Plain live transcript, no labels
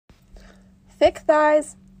Thick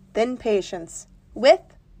thighs, thin patience,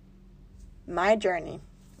 with my journey.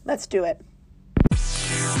 Let's do it.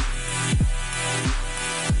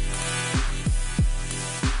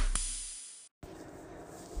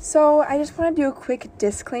 So I just want to do a quick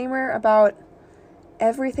disclaimer about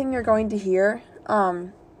everything you're going to hear.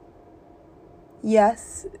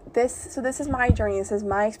 This is my journey. This is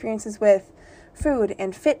my experiences with food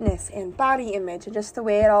and fitness and body image and just the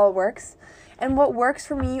way it all works. And what works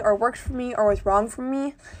for me or was wrong for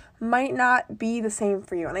me might not be the same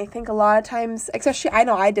for you. And I think a lot of times, especially I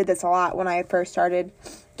know I did this a lot when I first started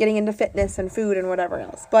getting into fitness and food and whatever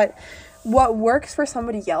else. But what works for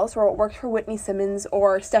somebody else, or what works for Whitney Simmons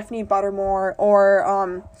or Stephanie Buttermore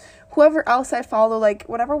or whoever else I follow, like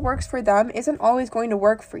whatever works for them isn't always going to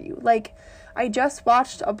work for you. Like I just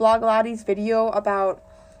watched a Blogilates video about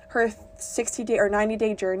her 60-day or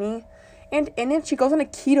 90-day journey. And in it, she goes on a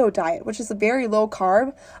keto diet, which is a very low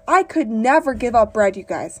carb. I could never give up bread, you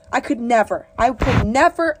guys. I could never,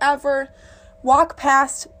 ever walk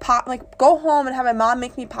past, go home and have my mom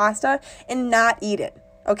make me pasta and not eat it.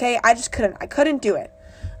 Okay? I just couldn't. I couldn't do it.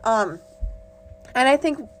 And I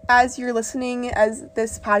think as you're listening, as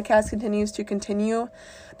this podcast continues to continue,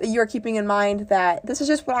 that you're keeping in mind that this is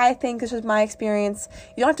just what I think. This is my experience.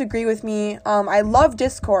 You don't have to agree with me. I love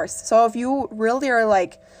discourse. So if you really are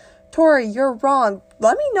like, Tori, you're wrong,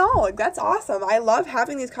 let me know. Like, that's awesome. I love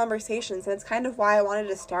having these conversations, and it's kind of why I wanted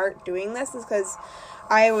to start doing this, is because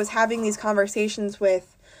I was having these conversations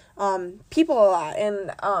with people a lot,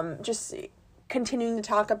 and just continuing to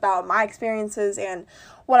talk about my experiences and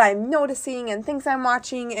what I'm noticing and things I'm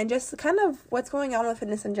watching and just kind of what's going on with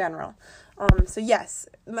fitness in general. So yes,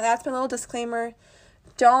 that's my little disclaimer.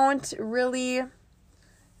 Don't really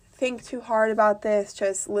think too hard about this.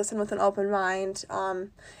 Just listen with an open mind,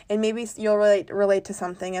 and maybe you'll relate to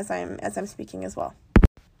something as I'm speaking as well.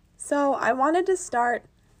 So I wanted to start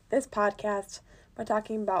this podcast by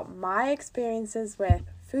talking about my experiences with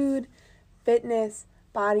food, fitness,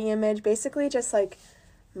 body image, basically just like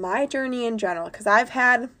my journey in general, because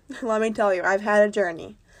let me tell you, I've had a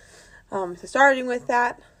journey. So starting with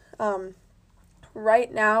that,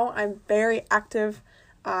 right now I'm very active.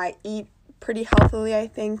 I eat pretty healthily, I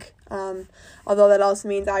think, although that also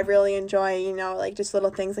means I really enjoy, like just little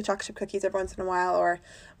things like chocolate chip cookies every once in a while, or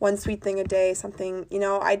one sweet thing a day, something,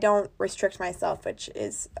 I don't restrict myself, which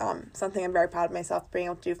is something I'm very proud of myself being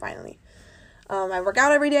able to do finally. I work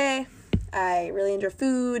out every day. I really enjoy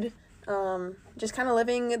food, just kind of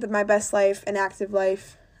living my best life, an active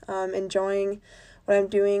life, enjoying what I'm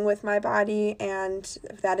doing with my body, and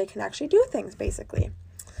that I can actually do things, basically.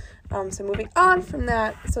 So moving on from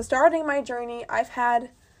that, so starting my journey, I've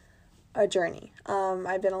had a journey.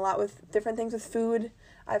 I've done a lot with different things with food.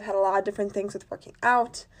 I've had a lot of different things with working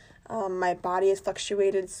out. My body has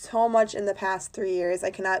fluctuated so much in the past 3 years.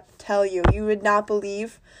 I cannot tell you. You would not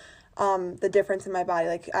believe the difference in my body.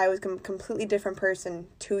 Like, I was a completely different person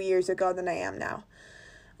 2 years ago than I am now.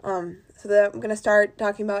 So that I'm going to start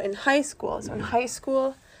talking about in high school. So in high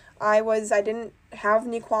school, I didn't have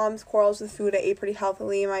any quarrels with food. I ate pretty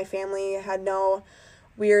healthily. My family had no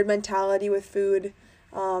weird mentality with food.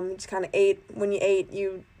 Just kind of ate. When you ate,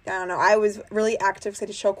 I don't know. I was really active, so I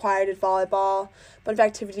did show choir, I did volleyball, a bunch of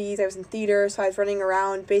activities. I was in theater, so I was running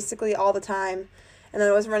around basically all the time. And then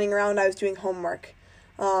I wasn't running around, I was doing homework.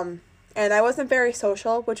 And I wasn't very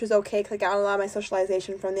social, which was okay, because I got a lot of my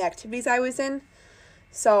socialization from the activities I was in.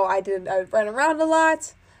 So I ran around a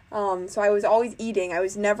lot. So I was always eating. I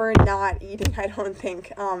was never not eating, I don't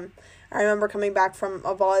think. I remember coming back from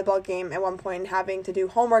a volleyball game at one point and having to do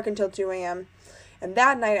homework until 2 a.m. And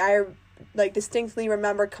that night, I distinctly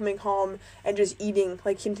remember coming home and just eating,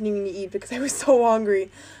 continuing to eat because I was so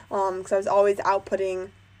hungry. Because I was always outputting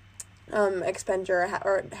expenditure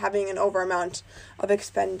or having an over amount of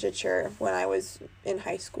expenditure when I was in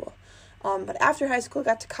high school. But after high school, I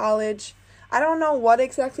got to college. I don't know what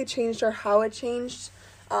exactly changed or how it changed.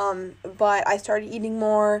 But I started eating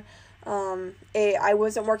more. I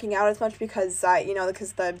wasn't working out as much because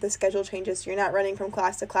because the schedule changes. So you're not running from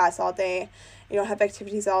class to class all day. You don't have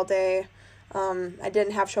activities all day. I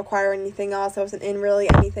didn't have show choir or anything else. I wasn't in really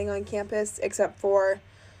anything on campus except for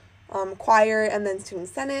choir and then student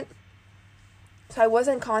senate. So I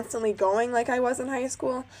wasn't constantly going like I was in high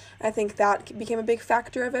school. I think that became a big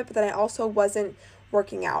factor of it, but then I also wasn't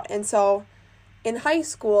working out. And so in high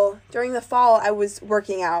school, during the fall, I was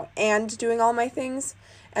working out and doing all my things.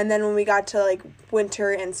 And then when we got to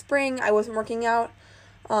winter and spring, I wasn't working out,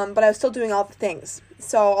 but I was still doing all the things.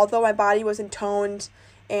 So although my body wasn't toned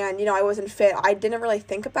and, I wasn't fit, I didn't really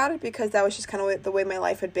think about it because that was just kind of the way my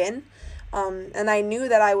life had been. And I knew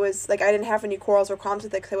that I was, like, I didn't have any quarrels or qualms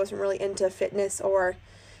with it because I wasn't really into fitness or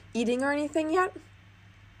eating or anything yet.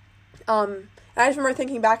 And I just remember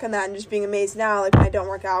thinking back on that and just being amazed now, like, when I don't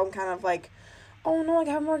work out, I'm kind of like, oh no, like,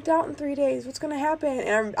 I haven't worked out in 3 days, what's going to happen?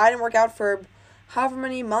 And I didn't work out for however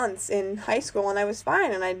many months in high school, and I was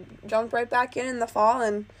fine, and I jumped right back in the fall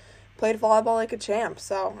and played volleyball like a champ,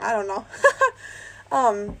 so I don't know.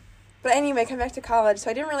 But anyway, come back to college, so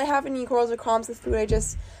I didn't really have any quarrels or qualms with food. I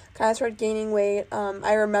just kind of started gaining weight.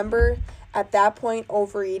 I remember at that point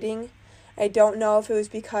overeating. I don't know if it was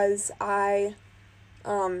because I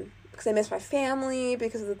missed my family,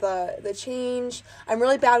 because of the change. I'm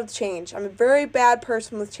really bad with change. I'm a very bad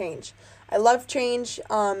person with change. I love change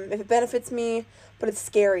if it benefits me, but it's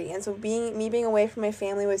scary. And so being away from my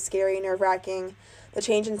family was scary, nerve-wracking. The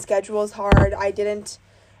change in schedule is hard. I didn't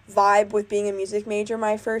vibe with being a music major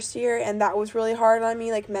my first year, and that was really hard on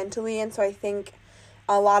me, like, mentally. And so I think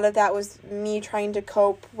a lot of that was me trying to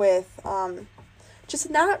cope with just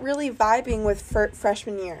not really vibing with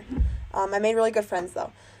freshman year. I made really good friends,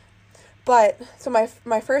 though. But, so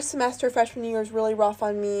my first semester freshman year was really rough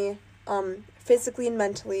on me, physically and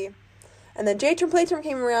mentally. And then J-term, play-term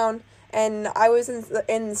came around, and I was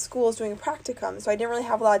in schools doing a practicum, so I didn't really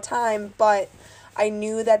have a lot of time, but I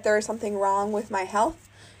knew that there was something wrong with my health.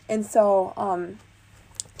 And so,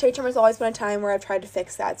 J-term has always been a time where I've tried to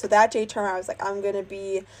fix that. So that J-term, I was like, I'm going to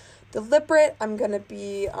be deliberate, I'm going to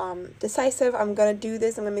be decisive, I'm going to do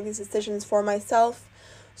this, I'm going to make these decisions for myself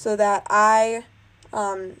so that I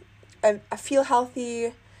feel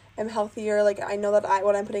healthy, I'm healthier, like, I know that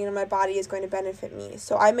what I'm putting in my body is going to benefit me.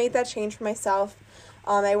 So I made that change for myself.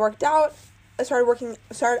 I worked out, I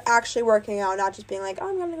started actually working out, not just being like, oh,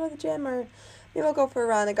 I'm going to go to the gym, or maybe I'll go for a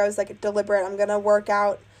run. Like, I was, like, deliberate, I'm going to work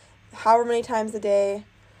out however many times a day,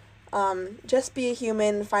 just be a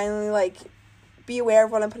human, finally, like, be aware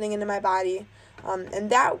of what I'm putting into my body, and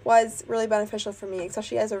that was really beneficial for me,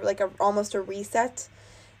 especially as almost a reset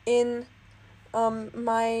in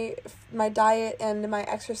my diet and my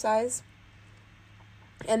exercise.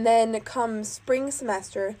 And then come spring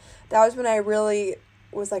semester, that was when I really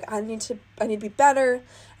was like, I need to be better,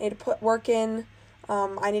 I need to put work in,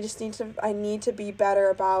 I need to be better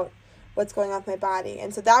about what's going on with my body.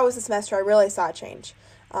 And so that was the semester I really saw a change.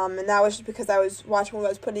 And that was just because I was watching what I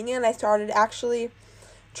was putting in. I started actually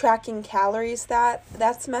tracking calories that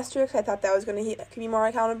semester because I thought that was going to keep me more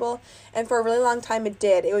accountable. And for a really long time it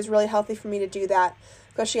did. It was really healthy for me to do that,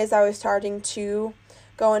 especially as I was starting to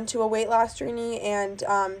go into a weight loss journey and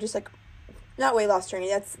not weight loss journey,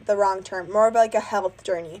 that's the wrong term, more of like a health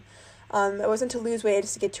journey. It wasn't to lose weight,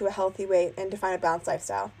 just to get to a healthy weight and to find a balanced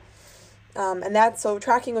lifestyle. So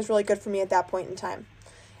tracking was really good for me at that point in time.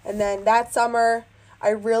 And then that summer, I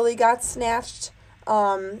really got snatched.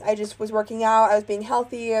 I just was working out, I was being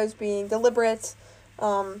healthy, I was being deliberate,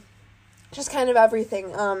 just kind of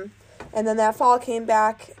everything. And then that fall came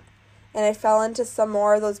back, and I fell into some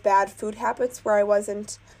more of those bad food habits where I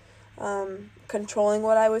wasn't controlling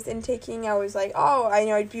what I was intaking. I was like, I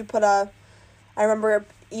remember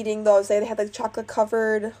eating those, they had like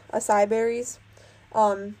chocolate-covered acai berries,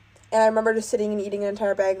 and I remember just sitting and eating an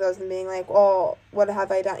entire bag of those and being like, oh, what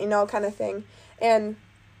have I done, kind of thing. And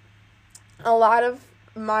a lot of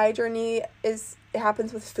my journey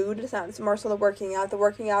happens with food. It's not more so the working out. The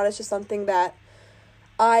working out is just something that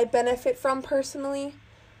I benefit from personally.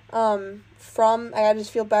 I just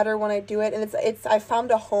feel better when I do it, and I found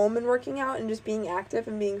a home in working out and just being active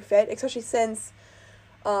and being fit, especially since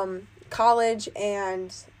college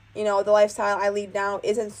and the lifestyle I lead now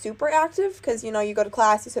isn't super active because you go to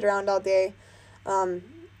class, you sit around all day.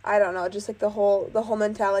 I don't know, just like the whole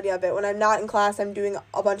mentality of it. When I'm not in class, I'm doing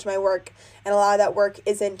a bunch of my work, and a lot of that work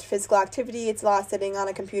isn't physical activity. It's a lot of sitting on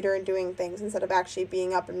a computer and doing things instead of actually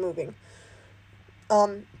being up and moving.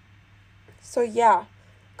 So yeah,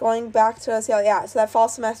 going back to so that fall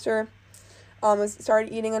semester,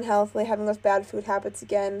 started eating unhealthily, having those bad food habits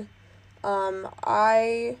again. So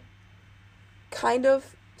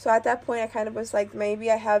at that point, I kind of was like, maybe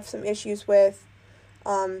I have some issues with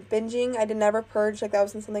binging. I did never purge, like that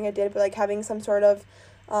wasn't something I did, but like having some sort of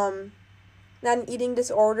not an eating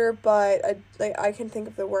disorder, but I can think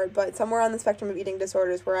of the word, but somewhere on the spectrum of eating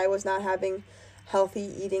disorders where I was not having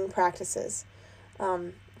healthy eating practices,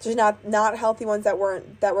 just not healthy ones that were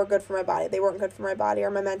good for my body. They weren't good for my body or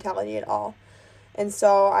my mentality at all. And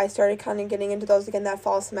so I started kind of getting into those again that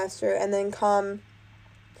fall semester. And then come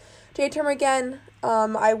J-term again,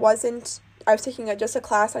 I was taking just a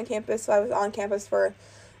class on campus, so I was on campus for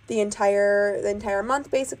the entire month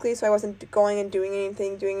basically, so I wasn't going and doing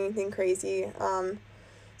anything crazy.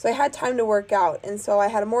 So I had time to work out. And so I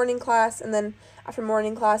had a morning class, and then after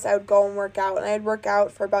morning class, I would go and work out. And I'd work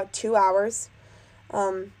out for about 2 hours.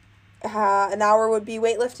 An hour would be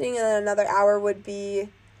weightlifting, and then another hour would be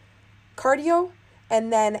cardio.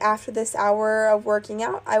 And then after this hour of working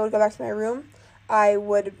out, I would go back to my room. I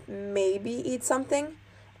would maybe eat something.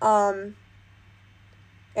 And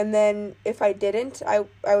then if I didn't, I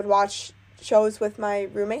would watch shows with my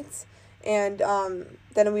roommates. And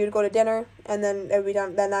then we would go to dinner, and then it would be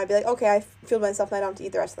done. Then I'd be like, okay, I fueled myself, and I don't have to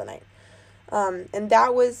eat the rest of the night. And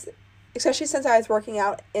that was, especially since I was working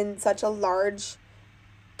out in such a large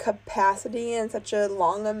capacity and such a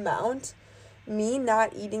long amount, me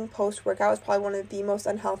not eating post-workout was probably one of the most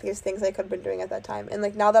unhealthiest things I could have been doing at that time. And,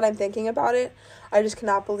 like, now that I'm thinking about it, I just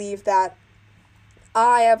cannot believe that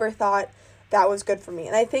I ever thought that was good for me.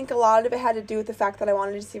 And I think a lot of it had to do with the fact that I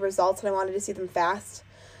wanted to see results, and I wanted to see them fast.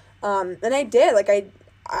 And I did. Like, I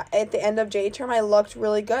at the end of J term, I looked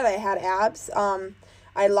really good. I had abs.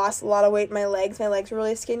 I lost a lot of weight in my legs. My legs were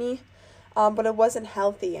really skinny. But it wasn't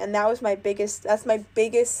healthy. And that's my biggest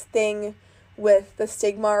thing with the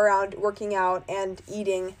stigma around working out and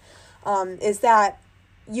eating, is that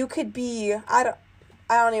you could be, I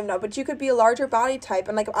don't even know, but you could be a larger body type.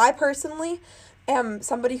 And, like, I personally am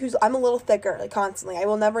somebody I'm a little thicker, like, constantly. I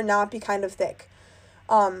will never not be kind of thick.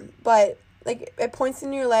 But, like, at points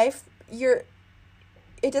in your life,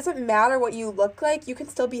 it doesn't matter what you look like. You can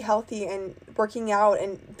still be healthy and working out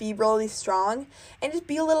and be really strong and just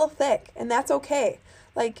be a little thick, and that's okay.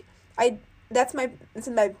 Like, this is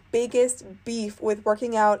my biggest beef with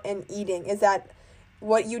working out and eating, is that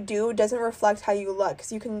what you do doesn't reflect how you look.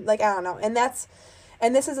 So you can, like, I don't know.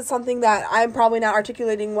 And this is something that I'm probably not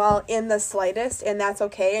articulating well in the slightest, and that's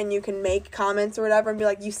okay. And you can make comments or whatever and be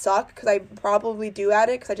like, you suck, because I probably do at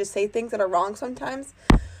it, because I just say things that are wrong sometimes.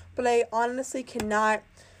 But I honestly cannot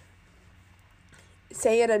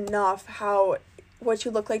say it enough how what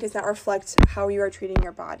you look like does not reflect how you are treating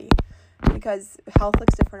your body, because health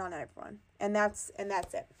looks different on everyone, and that's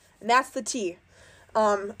it, and that's the tea.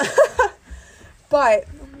 But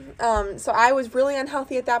so I was really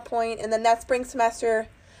unhealthy at that point, and then that spring semester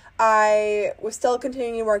I was still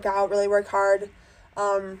continuing to work out, really work hard,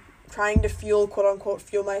 trying to quote unquote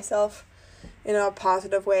fuel myself in a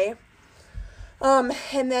positive way.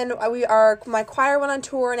 And then my choir went on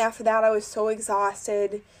tour, and after that I was so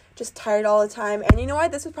exhausted, just tired all the time. And you know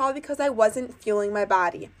what? This was probably because I wasn't fueling my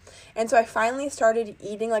body. And so I finally started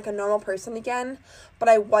eating like a normal person again, but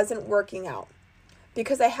I wasn't working out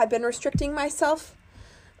because I had been restricting myself,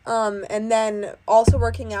 and then also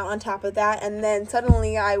working out on top of that. And then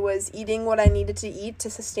suddenly I was eating what I needed to eat to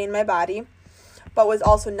sustain my body, but was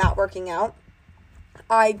also not working out.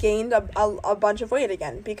 I gained a bunch of weight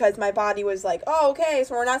again because my body was like, oh, okay,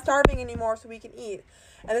 so we're not starving anymore, so we can eat.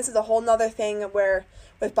 And this is a whole nother thing where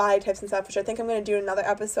with body types and stuff, which I think I'm going to do another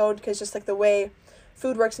episode, because just like the way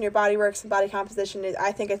food works and your body works and body composition,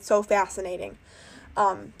 I think it's so fascinating.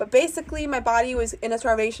 But basically my body was in a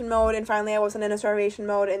starvation mode, and finally I wasn't in a starvation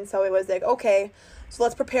mode, and so it was like, okay, so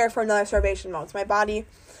let's prepare for another starvation mode. So my body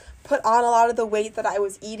put on a lot of the weight that I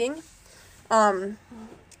was eating.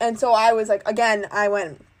 And so I was like, again, I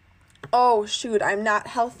went, oh, shoot, I'm not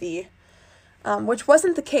healthy, which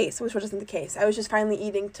wasn't the case. I was just finally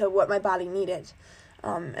eating to what my body needed.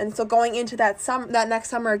 And so going into that next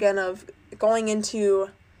summer again of going into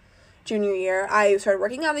junior year, I started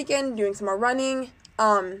working out again, doing some more running.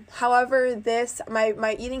 However,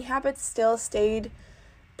 my eating habits still stayed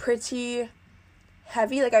pretty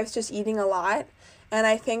heavy. Like, I was just eating a lot. And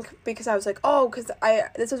I think because I was like,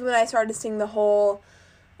 this was when I started seeing the whole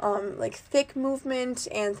like thick movement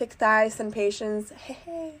and thick thighs sensations,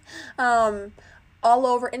 all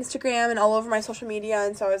over Instagram and all over my social media.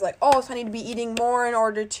 And so I was like, so I need to be eating more in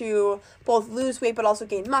order to both lose weight but also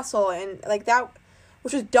gain muscle, and like that,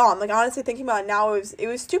 which was dumb. Like, honestly, thinking about it now, it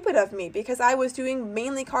was stupid of me, because I was doing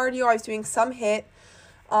mainly cardio, I was doing some HIIT,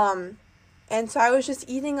 and so I was just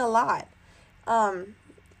eating a lot, when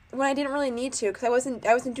I didn't really need to, because I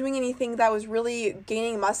wasn't doing anything that was really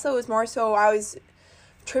gaining muscle. It was more so I was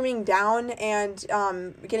trimming down and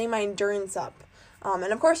getting my endurance up.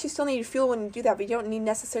 And of course you still need fuel when you do that, but you don't need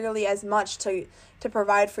necessarily as much to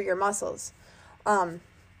provide for your muscles.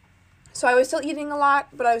 So I was still eating a lot,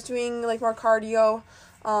 but I was doing like more cardio.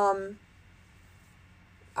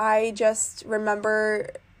 I just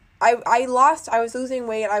remember I was losing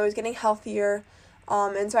weight, I was getting healthier.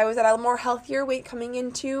 And so I was at a more healthier weight coming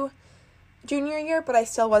into junior year, but I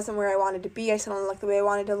still wasn't where I wanted to be. I still didn't look the way I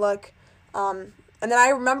wanted to look. And then I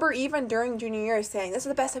remember even during junior year saying, this is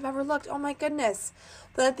the best I've ever looked. Oh my goodness.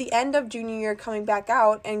 But at the end of junior year coming back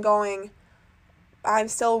out and going, I'm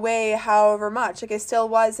still weigh however much. Like, it still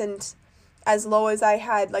wasn't as low as I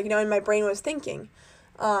had, like, in my brain was thinking.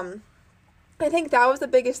 I think that was the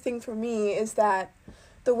biggest thing for me, is that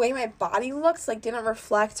the way my body looks, like, didn't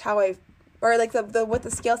reflect how or like the what the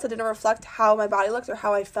scale said didn't reflect how my body looked or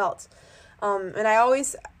how I felt. And I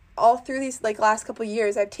always, all through these, like, last couple of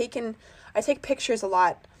years, I take pictures a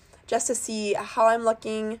lot just to see how I'm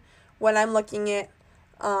looking, when I'm looking it,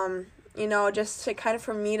 just to kind of,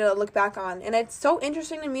 for me to look back on. And it's so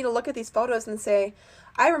interesting to me to look at these photos and say,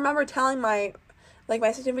 I remember telling my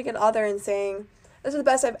significant other and saying, this is the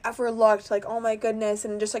best I've ever looked, like, oh my goodness,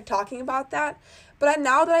 and just, like, talking about that. But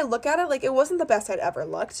now that I look at it, like, it wasn't the best I'd ever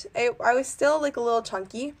looked. I was still, like, a little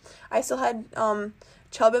chunky. I still had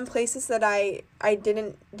chub in places that I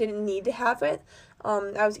didn't need to have it.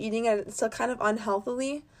 I was eating it still kind of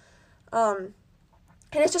unhealthily. And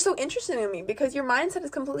it's just so interesting to me, because your mindset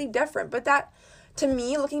is completely different. But that, to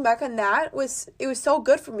me, looking back on that, it was so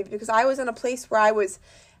good for me, because I was in a place where I was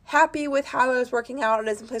happy with how I was working out. I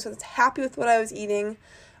was in a place where I was happy with what I was eating.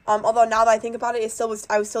 Although now that I think about it,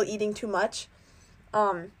 I was still eating too much.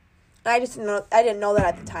 And I didn't know that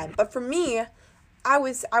at the time. But for me, I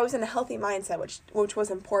was in a healthy mindset, which was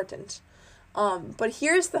important. But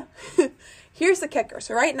here's the here's the kicker.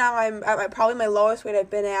 So right now I'm at probably my lowest weight I've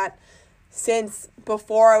been at since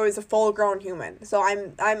before I was a full-grown human. So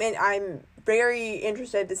I'm very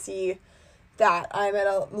interested to see that I'm at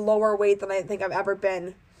a lower weight than I think I've ever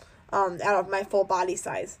been, out of my full body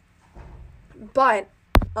size. But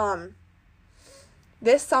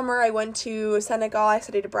this summer I went to Senegal. I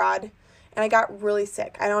studied abroad, and I got really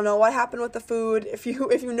sick. I don't know what happened with the food. If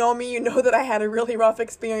you know me, you know that I had a really rough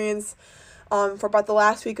experience for about the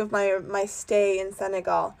last week of my stay in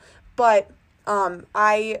Senegal. But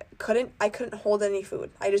I couldn't hold any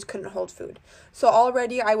food. I just couldn't hold food. So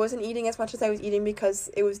already I wasn't eating as much as I was eating, because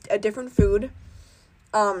it was a different food.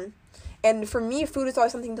 And for me, food is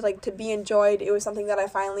always something to be enjoyed. It was something that I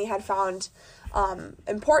finally had found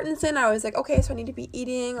importance in. I was like, okay, so I need to be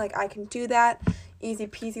eating. Like, I can do that. Easy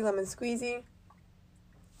peasy lemon squeezy.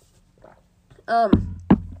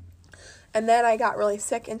 And then I got really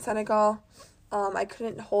sick in Senegal. I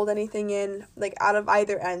couldn't hold anything in, like, out of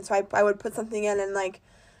either end. So I would put something in and, like,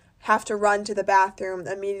 have to run to the bathroom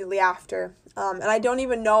immediately after. And I don't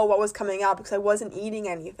even know what was coming out, because I wasn't eating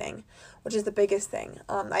anything, which is the biggest thing.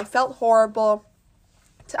 I felt horrible.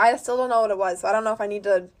 I still don't know what it was. So I don't know if I need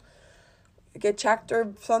to get checked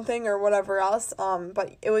or something or whatever else.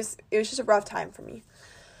 But it was just a rough time for me.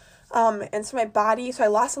 And so I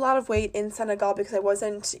lost a lot of weight in Senegal, because I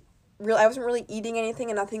wasn't really eating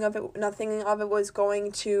anything, and nothing of it was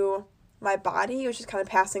going to my body. It was just kind of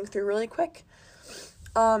passing through really quick.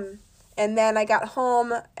 And then I got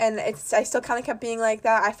home, and I still kind of kept being like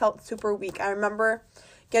that. I felt super weak. I remember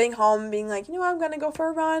getting home being like, I'm going to go for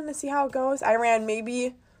a run to see how it goes. I ran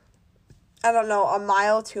maybe, I don't know, 1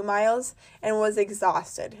 mile, 2 miles, and was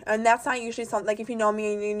exhausted. And that's not usually something, like, if you know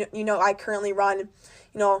me, you know I currently run,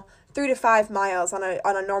 3 to 5 miles on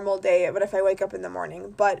a normal day, but if I wake up in the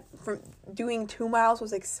morning. But from doing 2 miles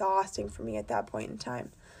was exhausting for me at that point in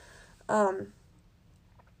time.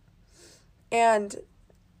 And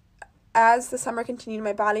as the summer continued,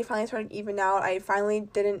 my body finally started to even out. I finally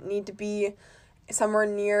didn't need to be somewhere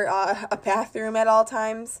near a bathroom at all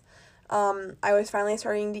times. I was finally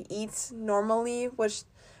starting to eat normally, which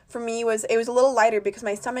for me was a little lighter, because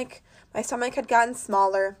my stomach had gotten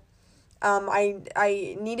smaller.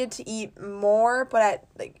 I needed to eat more, but at,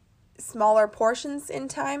 like, smaller portions in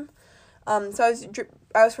time. So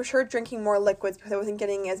I was for sure drinking more liquids, because I wasn't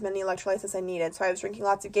getting as many electrolytes as I needed. So I was drinking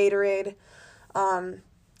lots of Gatorade,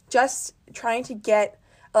 just trying to get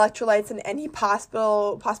electrolytes in any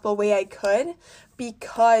possible way I could,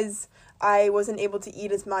 because I wasn't able to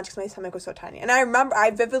eat as much because my stomach was so tiny. And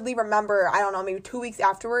I vividly remember, I don't know, maybe 2 weeks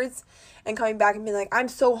afterwards, and coming back and being like, I'm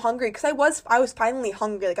so hungry, because I was finally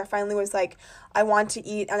hungry. Like, I finally was like, I want to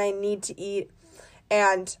eat and I need to eat,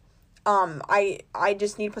 and I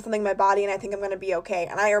just need to put something in my body, and I think I'm gonna be okay.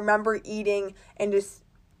 And I remember eating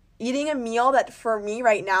a meal that for me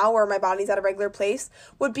right now, where my body's at a regular place,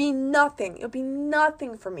 would be nothing. It would be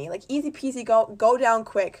nothing for me. Like, easy peasy, go down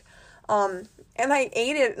quick. And I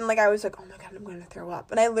ate it, and, like, I was like, oh my God, I'm going to throw up.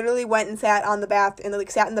 And I literally went and sat in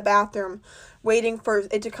the bathroom waiting for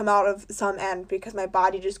it to come out of some end, because my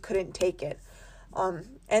body just couldn't take it.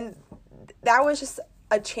 And that was just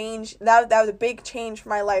a change. That was a big change for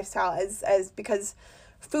my lifestyle, as because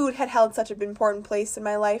food had held such an important place in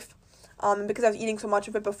my life. Because I was eating so much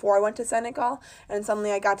of it before I went to Senegal, and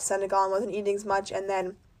suddenly I got to Senegal and wasn't eating as much, and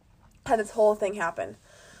then had this whole thing happen.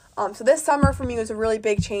 So this summer for me was a really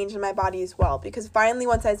big change in my body as well, because finally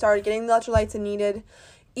once I started getting the electrolytes I needed,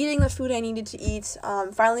 eating the food I needed to eat,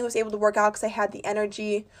 finally was able to work out because I had the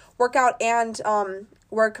energy, work out and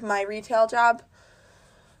work my retail job,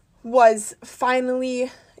 was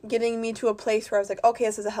finally getting me to a place where I was like, okay,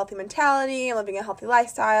 this is a healthy mentality, I'm living a healthy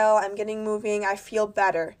lifestyle, I'm getting moving, I feel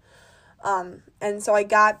better. And so I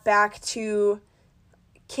got back to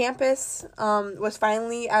campus, was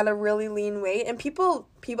finally at a really lean weight, and people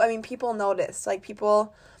noticed, like,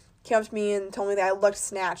 people came up to me and told me that I looked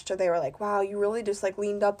snatched, or they were like, wow, you really just, like,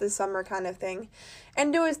 leaned up this summer kind of thing.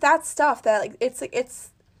 And it was that stuff that, like,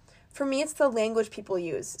 it's for me, it's the language people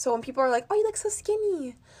use. So when people are like, oh, you look so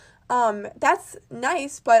skinny, that's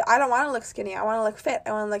nice, but I don't want to look skinny, I want to look fit,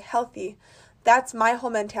 I want to look healthy. That's my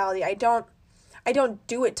whole mentality. I don't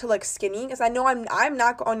do it to look skinny, because I know I'm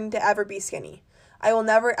not going to ever be skinny. I will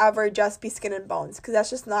never, ever just be skin and bones, because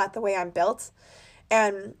that's just not the way I'm built.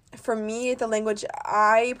 And for me, the language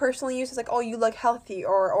I personally use is like, oh, you look healthy,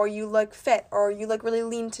 or you look fit, or you look really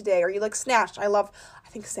lean today, or you look snatched. I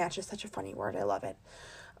think snatch is such a funny word. I love it.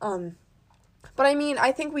 But I mean,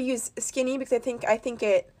 I think we use skinny because I think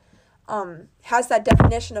it has that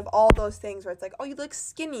definition of all those things where it's like, oh, you look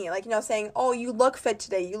skinny. Like, saying, oh, you look fit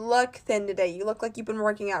today, you look thin today, you look like you've been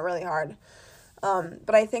working out really hard.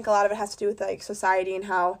 But I think a lot of it has to do with, like, society and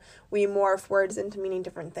how we morph words into meaning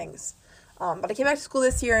different things. But I came back to school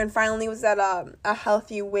this year and finally was at a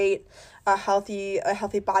healthy weight, a healthy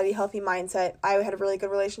body, healthy mindset. I had a really good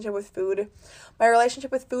relationship with food. My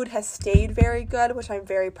relationship with food has stayed very good, which I'm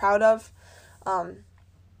very proud of,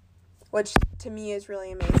 which to me is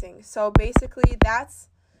really amazing. So basically that's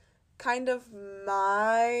kind of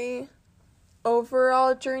my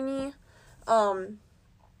overall journey.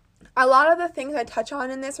 A lot of the things I touch on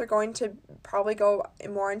in this are going to probably go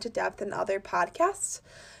more into depth in other podcasts,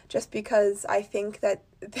 just because I think that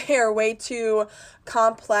they are way too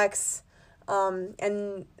complex,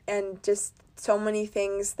 and just so many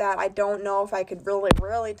things that I don't know if I could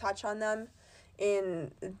really touch on them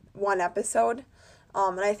in one episode.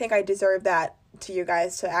 And I think I deserve that to you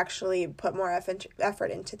guys to actually put more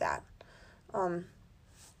effort into that.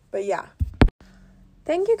 But yeah.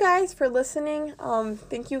 Thank you guys for listening.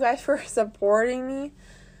 Thank you guys for supporting me.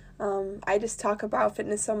 I just talk about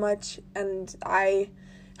fitness so much, and I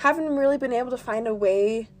haven't really been able to find a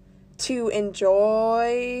way to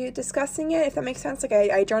enjoy discussing it, if that makes sense. Like,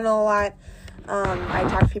 I journal a lot. I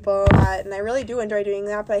talk to people a lot, and I really do enjoy doing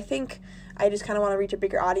that, but I think I just kind of want to reach a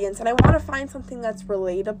bigger audience, and I want to find something that's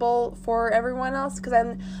relatable for everyone else, because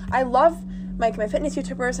I love my fitness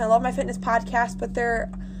YouTubers, and I love my fitness podcast, but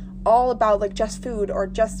they're all about, like, just food or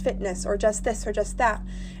just fitness or just this or just that,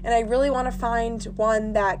 and I really want to find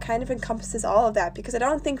one that kind of encompasses all of that, because I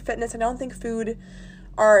don't think fitness, I don't think food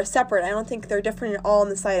are separate. I don't think they're different at all in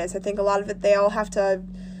the slightest. I think a lot of it, they all have to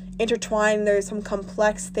intertwine. There's some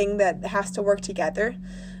complex thing that has to work together,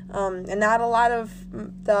 and not a lot of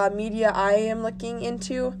the media I am looking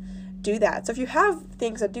into do that. So if you have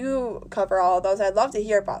things that do cover all of those, I'd love to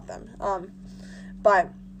hear about them.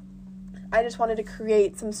 But I just wanted to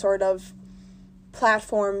create some sort of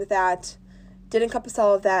platform that did encompass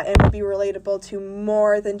all of that and would be relatable to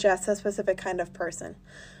more than just a specific kind of person.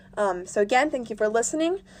 So again, thank you for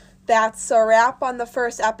listening. That's a wrap on the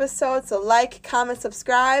first episode. So like, comment,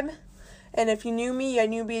 subscribe. And if you knew me,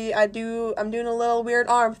 I'm doing a little weird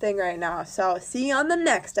arm thing right now. So see you on the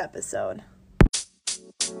next episode.